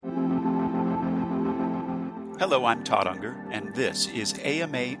Hello, I'm Todd Unger, and this is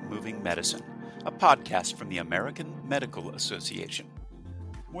AMA Moving Medicine, a podcast from the American Medical Association.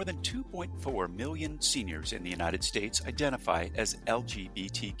 More than 2.4 million seniors in the United States identify as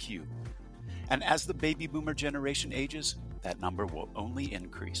LGBTQ. And as the baby boomer generation ages, that number will only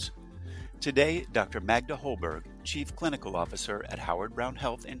increase. Today, Dr. Magda Holberg, Chief Clinical Officer at Howard Brown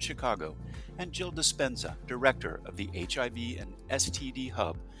Health in Chicago, and Jill Dispenza, Director of the HIV and STD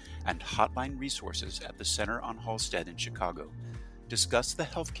Hub and Hotline Resources at the Center on Halsted in Chicago, discuss the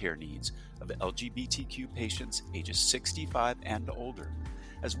healthcare needs of LGBTQ patients ages 65 and older,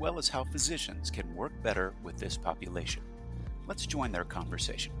 as well as how physicians can work better with this population. Let's join their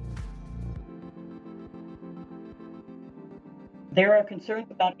conversation. There are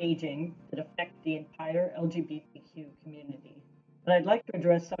concerns about aging that affect the entire LGBTQ community, but I'd like to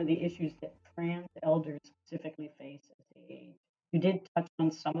address some of the issues that trans elders specifically face as they age. You did touch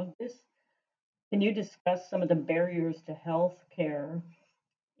on some of this. Can you discuss some of the barriers to health care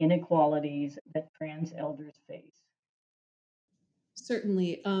inequalities that trans elders face?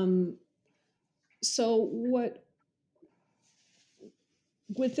 Certainly.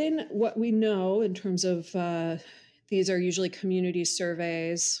 Within what we know in terms of these are usually community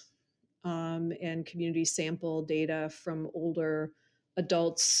surveys and community sample data from older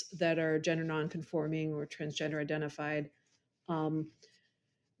adults that are gender nonconforming or transgender identified. I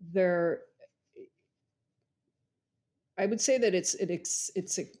would say that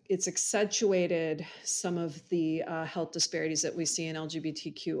it's accentuated some of the health disparities that we see in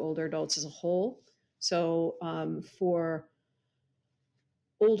LGBTQ older adults as a whole. So for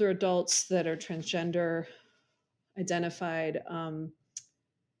older adults that are transgender identified,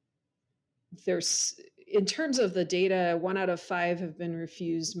 there's, in terms of the data, 1 out of 5 have been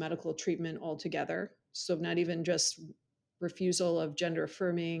refused medical treatment altogether. So not even just refusal of gender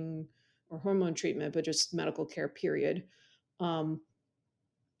affirming or hormone treatment, but just medical care, period. And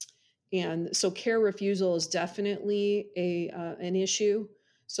so care refusal is definitely an issue.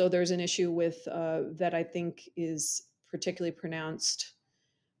 So there's an issue with that I think is particularly pronounced.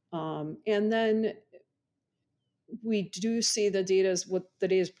 And then we do see the data is what the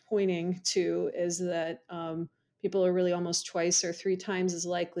data is pointing to is that people are really almost twice or 3 times as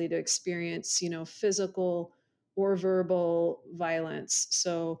likely to experience, physical or verbal violence.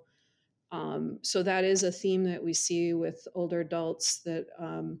 So that is a theme that we see with older adults that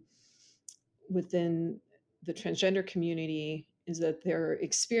within the transgender community is that they're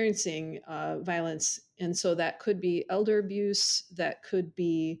experiencing violence. And so that could be elder abuse, that could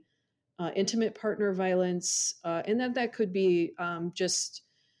be intimate partner violence, and that could be just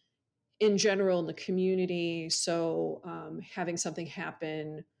in general in the community. So having something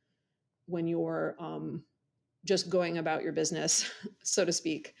happen when you're just going about your business, so to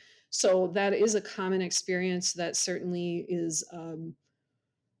speak. So that is a common experience that certainly is,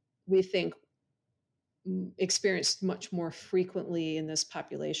 we think, experienced much more frequently in this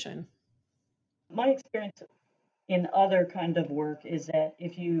population. My experience in other kind of work is that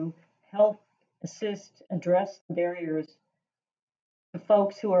if you help assist address barriers to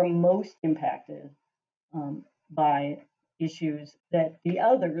folks who are most impacted by issues, that the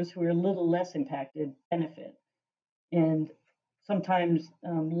others who are a little less impacted benefit. And sometimes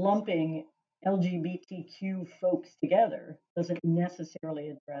lumping LGBTQ folks together doesn't necessarily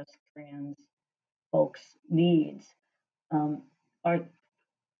address trans folks' needs.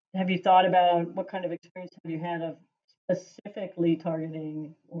 Have you thought about what kind of experience have you had of specifically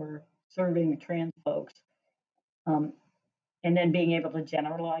targeting or serving trans folks, and then being able to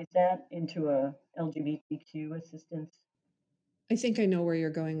generalize that into a LGBTQ assistance? I think I know where you're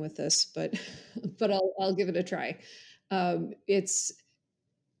going with this, but I'll give it a try. It's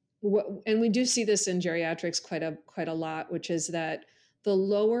what, and we do see this in geriatrics quite a lot, which is that the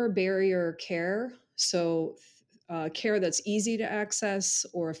lower barrier care, so care that's easy to access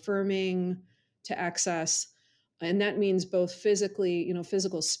or affirming to access, and that means both physically,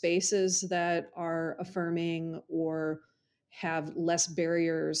 physical spaces that are affirming or have less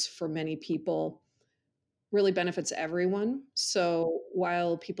barriers for many people, really benefits everyone. So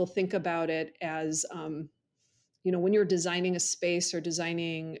while people think about it as, when you're designing a space or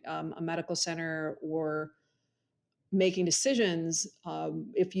designing a medical center or making decisions,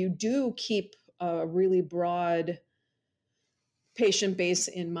 if you do keep a really broad patient base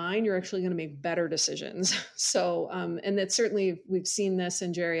in mind, you're actually going to make better decisions. So, and that certainly we've seen this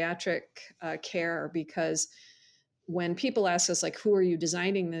in geriatric care, because when people ask us, like, who are you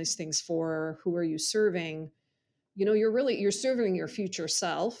designing these things for? Who are you serving? You're serving your future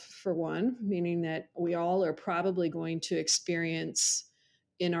self, for one, meaning that we all are probably going to experience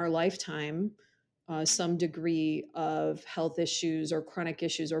in our lifetime some degree of health issues or chronic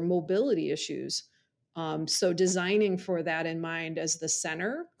issues or mobility issues. So designing for that in mind as the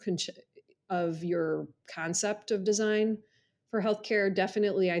center of your concept of design for healthcare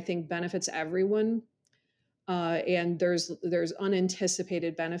definitely, I think, benefits everyone. And there's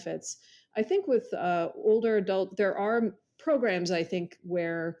unanticipated benefits. I think with older adult, there are programs, I think,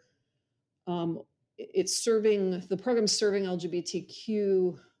 where um, the program's serving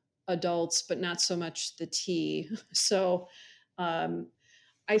LGBTQ adults, but not so much the T. So um,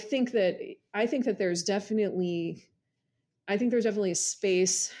 I think that there's definitely a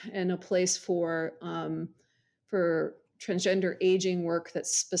space and a place for transgender aging work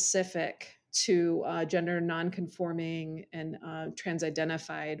that's specific to gender nonconforming and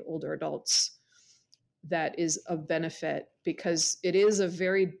trans-identified older adults that is of benefit, because it is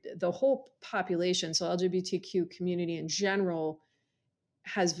the whole population, so LGBTQ community in general,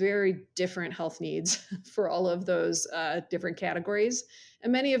 has very different health needs for all of those different categories,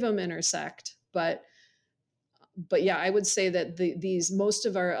 and many of them intersect. But yeah, I would say that these most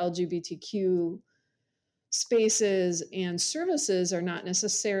of our LGBTQ spaces and services are not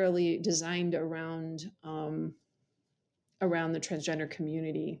necessarily designed around around the transgender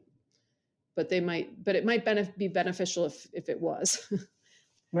community, but it might be beneficial if it was.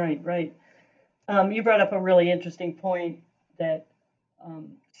 Right, right. You brought up a really interesting point that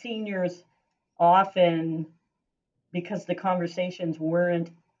seniors often, because the conversations weren't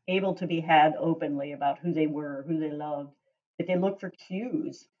able to be had openly about who they were, who they loved, that they look for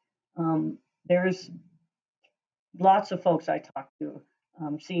cues. There's lots of folks I talk to,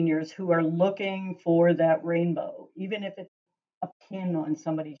 seniors, who are looking for that rainbow, even if it's a pin on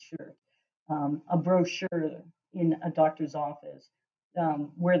somebody's shirt, a brochure in a doctor's office,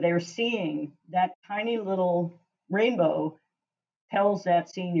 where they're seeing that tiny little rainbow tells that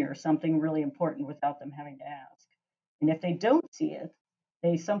senior something really important without them having to ask. And if they don't see it,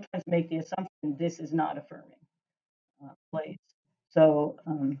 they sometimes make the assumption this is not affirming place. So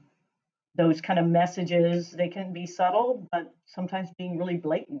those kind of messages, they can be subtle, but sometimes being really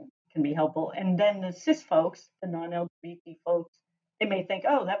blatant can be helpful. And then the cis folks, the non-LGBT folks, they may think,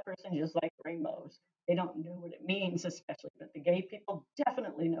 oh, that person just likes rainbows. They don't know what it means, especially, but the gay people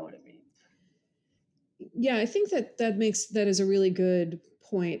definitely know what it means. Yeah, I think that is a really good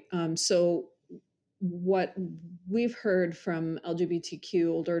point. So what we've heard from LGBTQ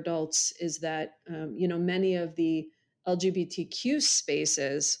older adults is that many of the LGBTQ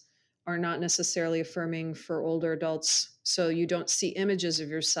spaces are not necessarily affirming for older adults. So you don't see images of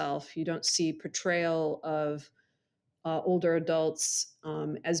yourself, you don't see portrayal of older adults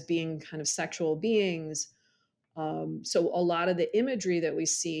as being kind of sexual beings. So a lot of the imagery that we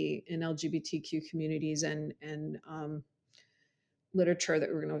see in LGBTQ communities and literature that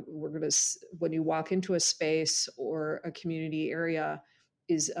we're gonna when you walk into a space or a community area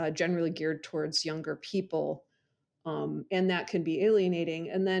is generally geared towards younger people, and that can be alienating.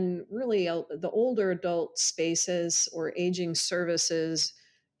 And then really the older adult spaces or aging services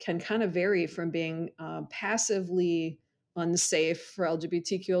can kind of vary from being passively unsafe for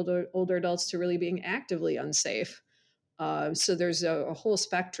LGBTQ older adults to really being actively unsafe. So there's a whole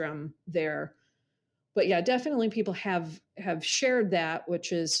spectrum there. But yeah, definitely people have shared that,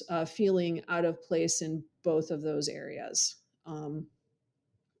 which is feeling out of place in both of those areas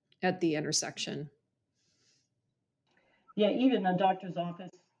at the intersection. Yeah, even a doctor's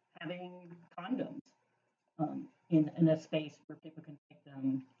office having condoms in a space where people can take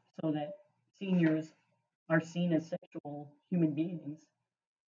them, so that seniors are seen as sexual human beings,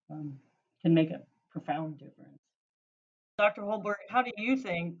 can make a profound difference. Dr. Holberg, how do you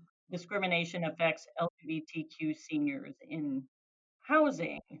think discrimination affects LGBTQ seniors in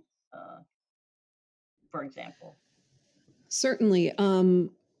housing, uh, for example? Certainly.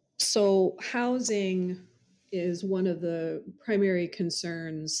 So housing is one of the primary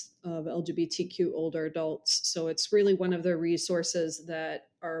concerns of LGBTQ older adults. So it's really one of the resources that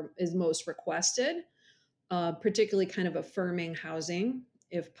is most requested, particularly kind of affirming housing,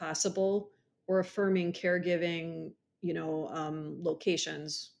 if possible, or affirming caregiving,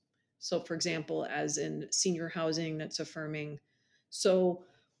 locations. So, for example, as in senior housing, that's affirming. So,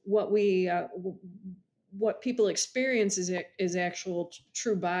 what people experience is actual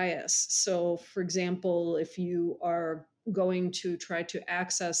true bias. So, for example, if you are going to try to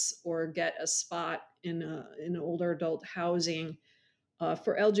access or get a spot in older adult housing,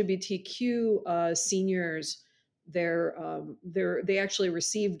 for LGBTQ seniors, they actually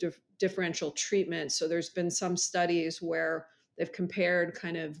receive differential treatment. So there's been some studies where they've compared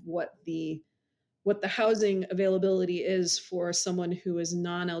kind of what the what the housing availability is for someone who is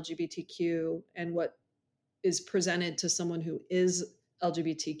non-LGBTQ and what is presented to someone who is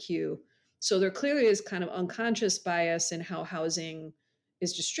LGBTQ. So there clearly is kind of unconscious bias in how housing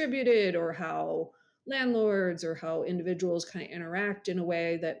is distributed, or how landlords or how individuals kind of interact in a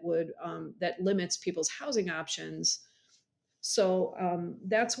way that would that limits people's housing options. So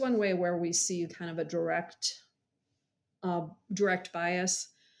that's one way where we see kind of a direct bias.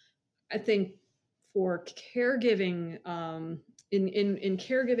 I think for caregiving, in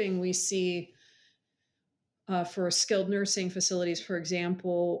caregiving, we see for skilled nursing facilities, for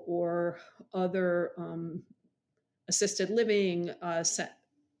example, or other assisted living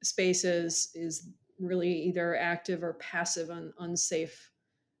spaces, is really either active or passive unsafe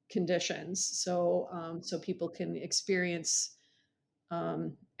conditions. So people can experience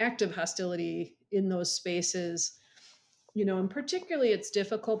active hostility in those spaces. And particularly it's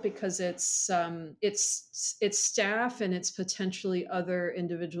difficult because it's staff, and it's potentially other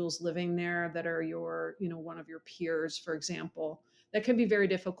individuals living there that are one of your peers, for example, that can be very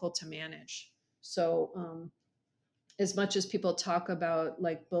difficult to manage. So as much as people talk about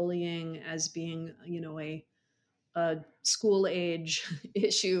like bullying as being a school age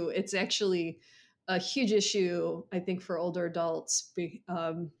issue, it's actually a huge issue, I think, for older adults.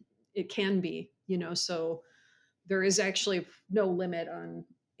 It can be, so there is actually no limit on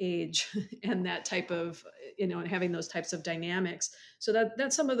age and that type of, and having those types of dynamics. So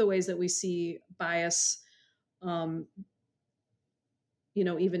that's some of the ways that we see bias,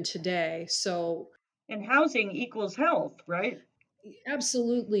 even today. So, And housing equals health, right?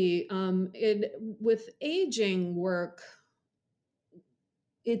 absolutely. With aging work,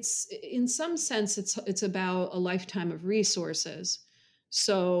 it's in some sense it's about a lifetime of resources.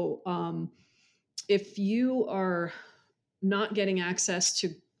 So if you are not getting access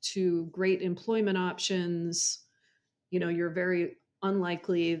to great employment options, you're very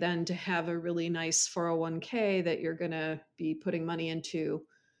unlikely then to have a really nice 401k that you're going to be putting money into.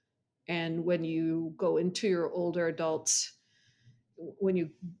 And when you go into your older adults, when you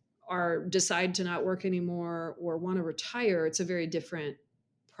decide to not work anymore or want to retire, it's a very different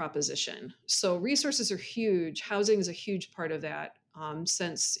proposition. So resources are huge. Housing is a huge part of that.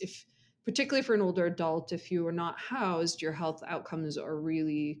 Since if particularly for an older adult, if you are not housed, your health outcomes are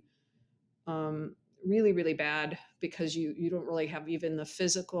really, really, really bad, because you don't really have even the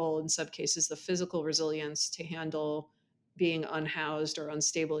physical, in some cases, the physical resilience to handle being unhoused or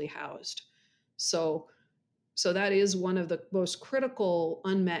unstably housed. So that is one of the most critical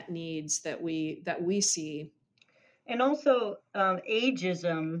unmet needs that we see. And also,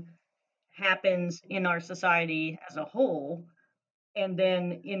 ageism happens in our society as a whole. And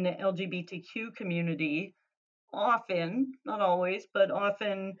then in the LGBTQ community, often, not always, but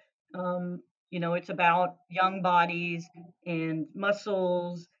often, it's about young bodies and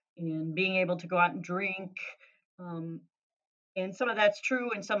muscles and being able to go out and drink. Um, and some of that's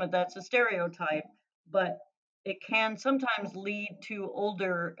true and some of that's a stereotype, but it can sometimes lead to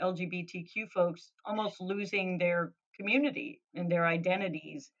older LGBTQ folks almost losing their community and their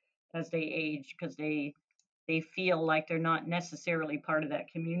identities as they age, because they feel like they're not necessarily part of that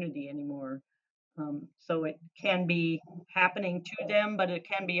community anymore. So it can be happening to them, but it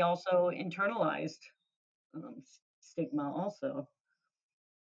can be also internalized stigma also.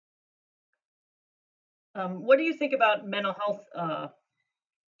 What do you think about mental health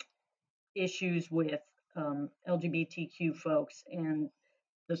issues with LGBTQ folks and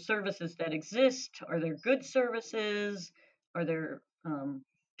the services that exist? Are there good services? Are there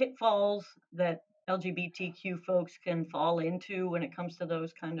pitfalls that LGBTQ folks can fall into when it comes to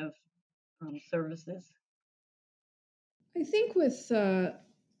those kind of services? I think with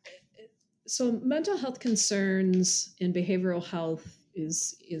so mental health concerns and behavioral health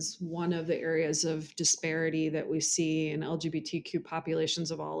is one of the areas of disparity that we see in LGBTQ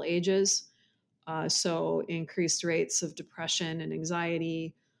populations of all ages. So increased rates of depression and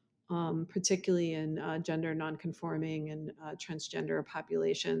anxiety, particularly in gender nonconforming and transgender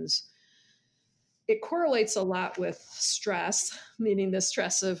populations. It correlates a lot with stress, meaning the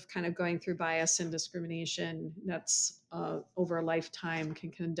stress of kind of going through bias and discrimination that's over a lifetime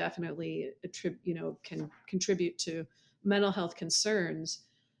can definitely can contribute to mental health concerns.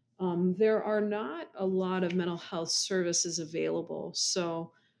 There are not a lot of mental health services available,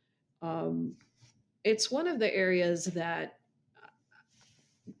 so it's one of the areas that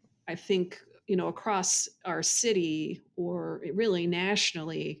I think across our city, or really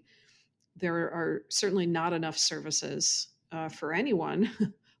nationally, there are certainly not enough services for anyone,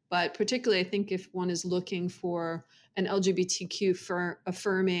 but particularly I think if one is looking for an LGBTQ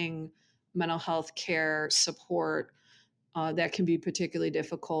affirming mental health care support that can be particularly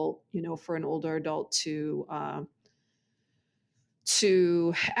difficult, for an older adult to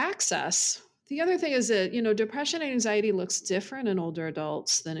access. The other thing is that, depression and anxiety looks different in older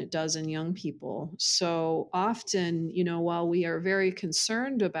adults than it does in young people. So often, while we are very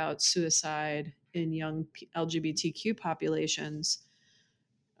concerned about suicide in young LGBTQ populations,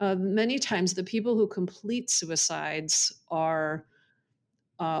 many times the people who complete suicides are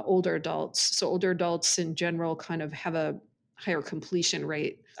older adults. So older adults in general kind of have a higher completion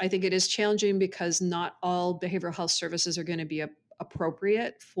rate. I think it is challenging because not all behavioral health services are going to be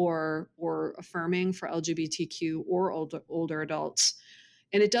appropriate for or affirming for LGBTQ or older adults.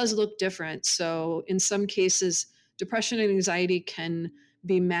 And it does look different. So in some cases, depression and anxiety can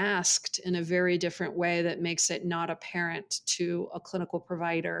be masked in a very different way that makes it not apparent to a clinical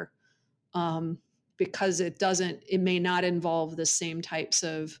provider, because it may not involve the same types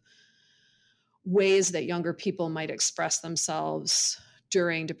of ways that younger people might express themselves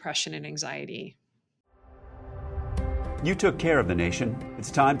during depression and anxiety. You took care of the nation.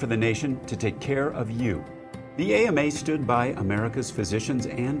 It's time for the nation to take care of you. The AMA stood by America's physicians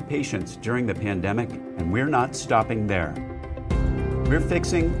and patients during the pandemic, and we're not stopping there. We're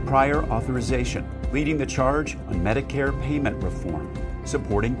fixing prior authorization, leading the charge on Medicare payment reform,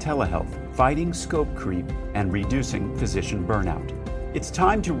 supporting telehealth, fighting scope creep, and reducing physician burnout. It's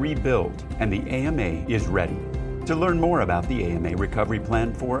time to rebuild, and the AMA is ready. To learn more about the AMA Recovery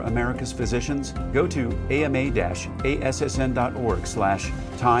Plan for America's Physicians, go to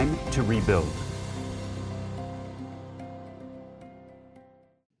ama-assn.org/time to rebuild.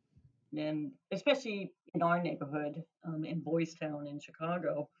 And especially in our neighborhood, in Boys Town in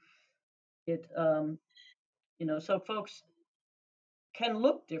Chicago, so folks can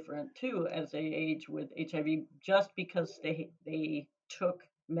look different too as they age with HIV, just because they took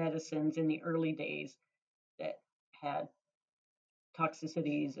medicines in the early days that had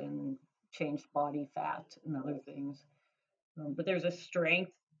toxicities and changed body fat and other things. But there's a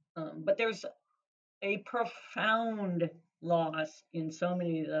strength, but there's a profound loss in so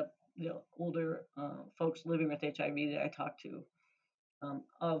many of the older folks living with HIV that I talk to,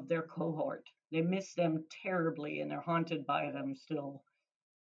 of their cohort. They miss them terribly, and they're haunted by them still.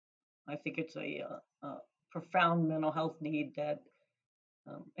 I think it's a profound mental health need that,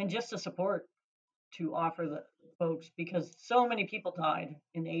 and just the support to offer the folks, because so many people died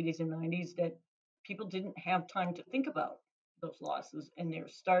in the 80s and 90s that people didn't have time to think about those losses, and they're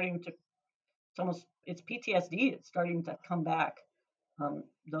starting to, it's PTSD, it's starting to come back.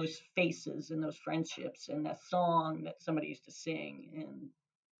 Those faces and those friendships and that song that somebody used to sing, and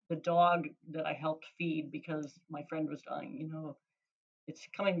the dog that I helped feed because my friend was dying, it's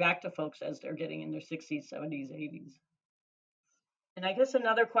coming back to folks as they're getting in their 60s, 70s, 80s. And I guess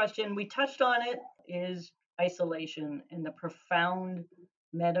another question, we touched on it, is isolation and the profound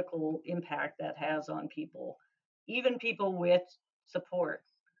medical impact that has on people, even people with support.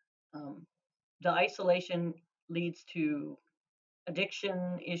 The isolation leads to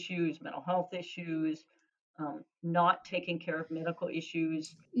addiction issues, mental health issues, not taking care of medical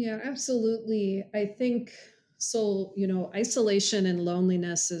issues. Yeah, absolutely. I think so. Isolation and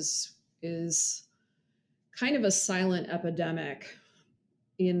loneliness is kind of a silent epidemic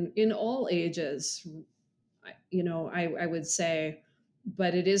in all ages. I would say,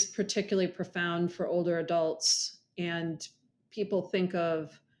 but it is particularly profound for older adults. And people they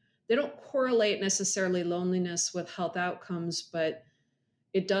don't correlate necessarily loneliness with health outcomes, but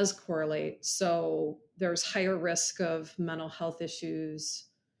it does correlate. So there's higher risk of mental health issues,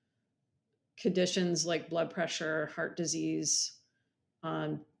 conditions like blood pressure, heart disease,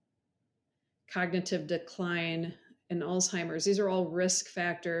 cognitive decline, and Alzheimer's. These are all risk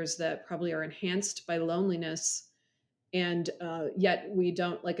factors that probably are enhanced by loneliness. And yet we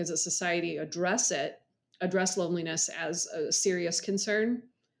don't, like as a society, address loneliness as a serious concern.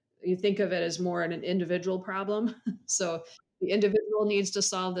 You think of it as more an individual problem. So the individual needs to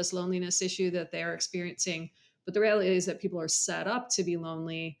solve this loneliness issue that they're experiencing. But the reality is that people are set up to be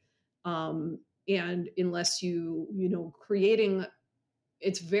lonely. And unless creating,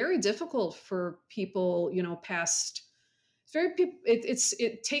 it's very difficult for people, past,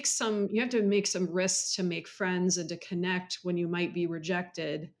 it takes some, you have to make some risks to make friends and to connect when you might be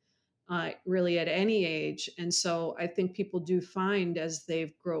rejected, really at any age. And so I think people do find as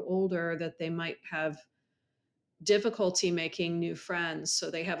they grow older that they might have difficulty making new friends.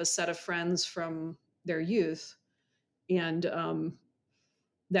 So they have a set of friends from their youth, and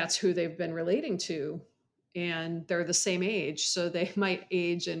that's who they've been relating to, and they're the same age. So they might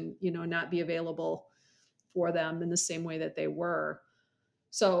age and, not be available for them in the same way that they were.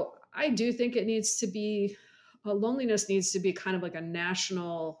 So I do think it needs to be, loneliness needs to be kind of like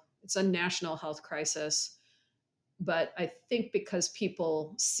it's a national health crisis. But I think because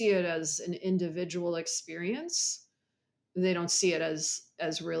people see it as an individual experience, they don't see it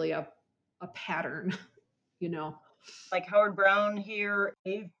as really a pattern, you know. Like Howard Brown here,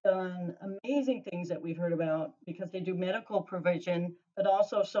 they've done amazing things that we've heard about because they do medical provision, but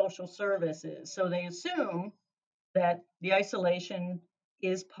also social services. So they assume that the isolation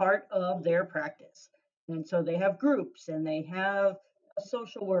is part of their practice. And so they have groups and they have a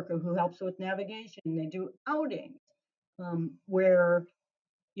social worker who helps with navigation. They do outings where,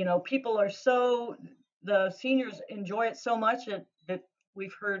 people are the seniors enjoy it so much that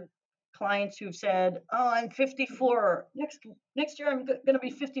we've heard clients who've said, "Oh, I'm 54. Next year I'm going to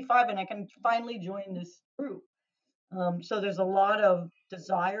be 55 and I can finally join this group." So there's a lot of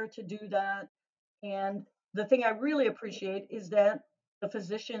desire to do that. And the thing I really appreciate is that the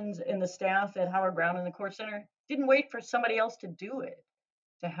physicians and the staff at Howard Brown and the Core Center didn't wait for somebody else to do it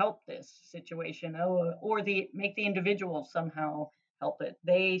to help this situation, or make the individual somehow help it.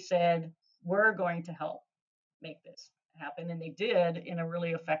 They said, "We're going to help make this happen," and they did in a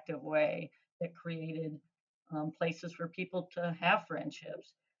really effective way that created places for people to have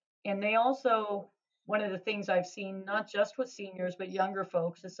friendships. And they also, one of the things I've seen, not just with seniors but younger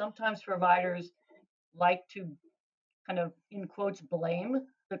folks, is sometimes providers like to kind of, in quotes, blame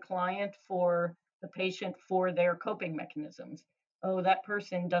the client for the patient for their coping mechanisms. Oh, that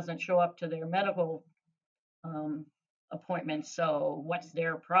person doesn't show up to their medical um, appointments, so what's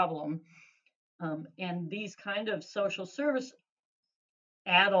their problem? And these kind of social service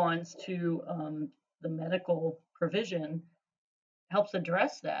add-ons to the medical provision helps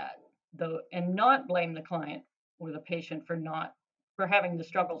address that, though, and not blame the client or the patient for having the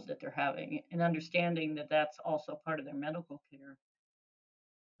struggles that they're having, and understanding that that's also part of their medical care.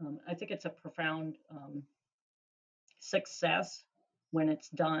 I think it's a profound success when it's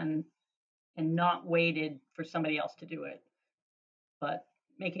done and not waited for somebody else to do it, but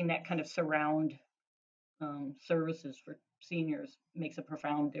making that kind of surround services for seniors makes a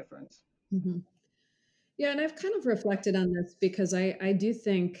profound difference. Mm-hmm. Yeah, and I've kind of reflected on this because I do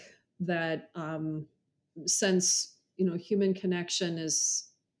think that since human connection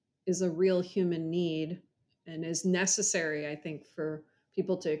is a real human need and is necessary, I think, for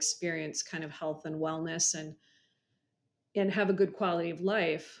people to experience kind of health and wellness and have a good quality of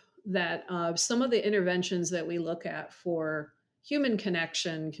life, that some of the interventions that we look at for human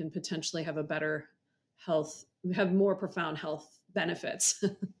connection can potentially have a better health, have more profound health benefits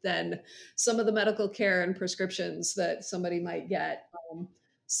than some of the medical care and prescriptions that somebody might get.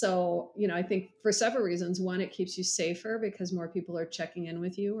 So, I think for several reasons. One, it keeps you safer because more people are checking in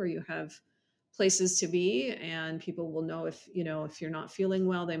with you, or you have places to be, and people will know if you're not feeling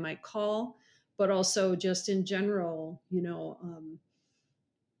well, they might call. But also, just in general,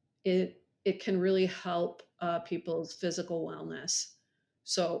 it can really help people's physical wellness.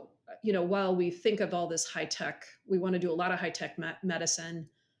 So, while we think of all this high tech, we want to do a lot of high tech medicine.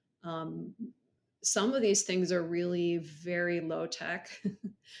 Um, some of these things are really very low tech,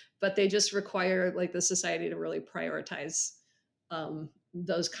 but they just require like the society to really prioritize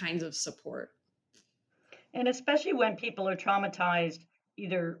those kinds of support. And especially when people are traumatized,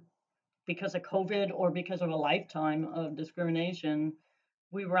 either because of COVID or because of a lifetime of discrimination.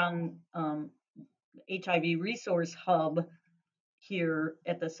 We run HIV Resource Hub here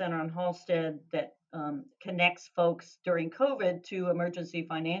at the Center on Halsted that connects folks during COVID to emergency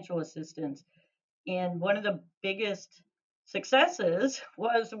financial assistance. And one of the biggest successes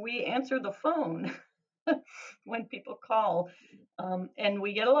was we answer the phone when people call. And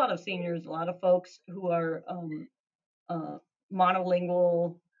we get a lot of seniors, a lot of folks who are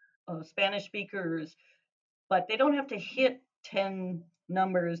monolingual Spanish speakers, but they don't have to hit 10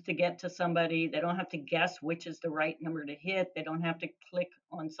 numbers to get to somebody. They don't have to guess which is the right number to hit. They don't have to click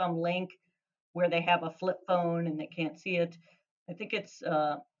on some link where they have a flip phone and they can't see it. I think it's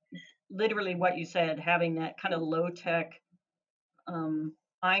literally what you said, having that kind of low tech.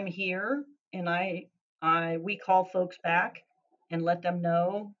 I'm here, and we call folks back and let them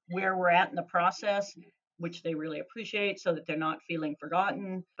know where we're at in the process, which they really appreciate, so that they're not feeling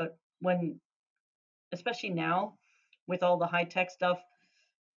forgotten. But especially now, with all the high tech stuff,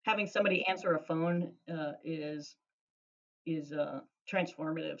 having somebody answer a phone is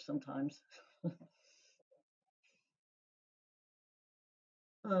transformative sometimes. Let's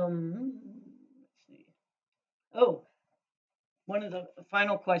see. Oh, one of the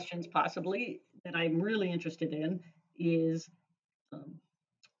final questions, possibly, that I'm really interested in is,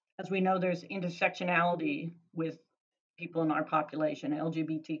 as we know, there's intersectionality with people in our population,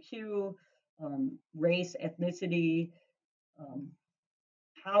 LGBTQ, race, ethnicity.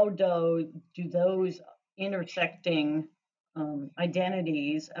 How do those intersecting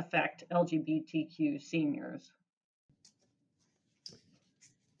identities affect LGBTQ seniors?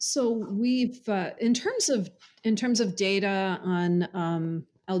 So we've, in terms of data on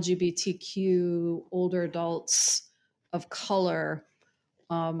LGBTQ older adults of color,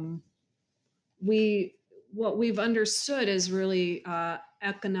 what we've understood is really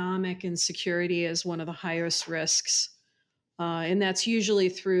economic insecurity is one of the highest risks, and that's usually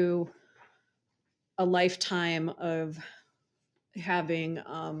through a lifetime of having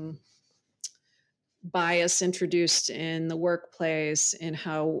bias introduced in the workplace and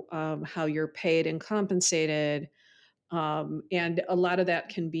how you're paid and compensated, and a lot of that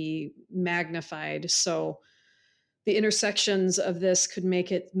can be magnified. So the intersections of this could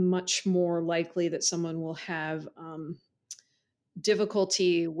make it much more likely that someone will have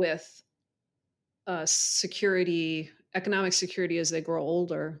difficulty with economic security as they grow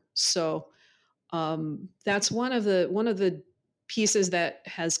older. So that's one of the pieces that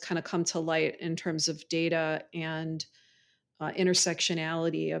has kind of come to light in terms of data and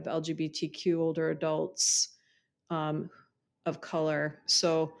intersectionality of LGBTQ older adults of color.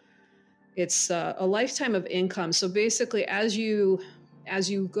 So it's a lifetime of income. So basically, as you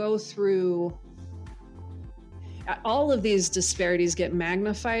go through, all of these disparities get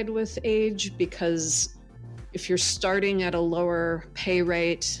magnified with age, because if you're starting at a lower pay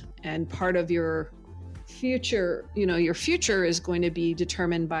rate and part of your future, your future is going to be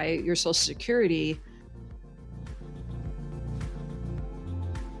determined by your Social Security.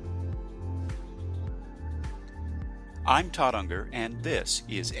 I'm Todd Unger, and this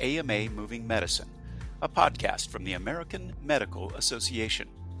is AMA Moving Medicine, a podcast from the American Medical Association.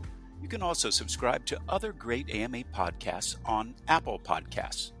 You can also subscribe to other great AMA podcasts on Apple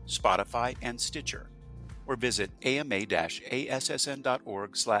Podcasts, Spotify, and Stitcher, or visit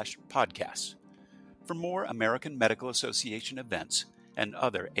ama-assn.org/podcasts. For more American Medical Association events and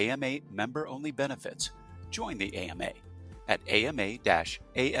other AMA member-only benefits, join the AMA at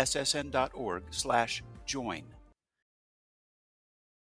ama-assn.org/join.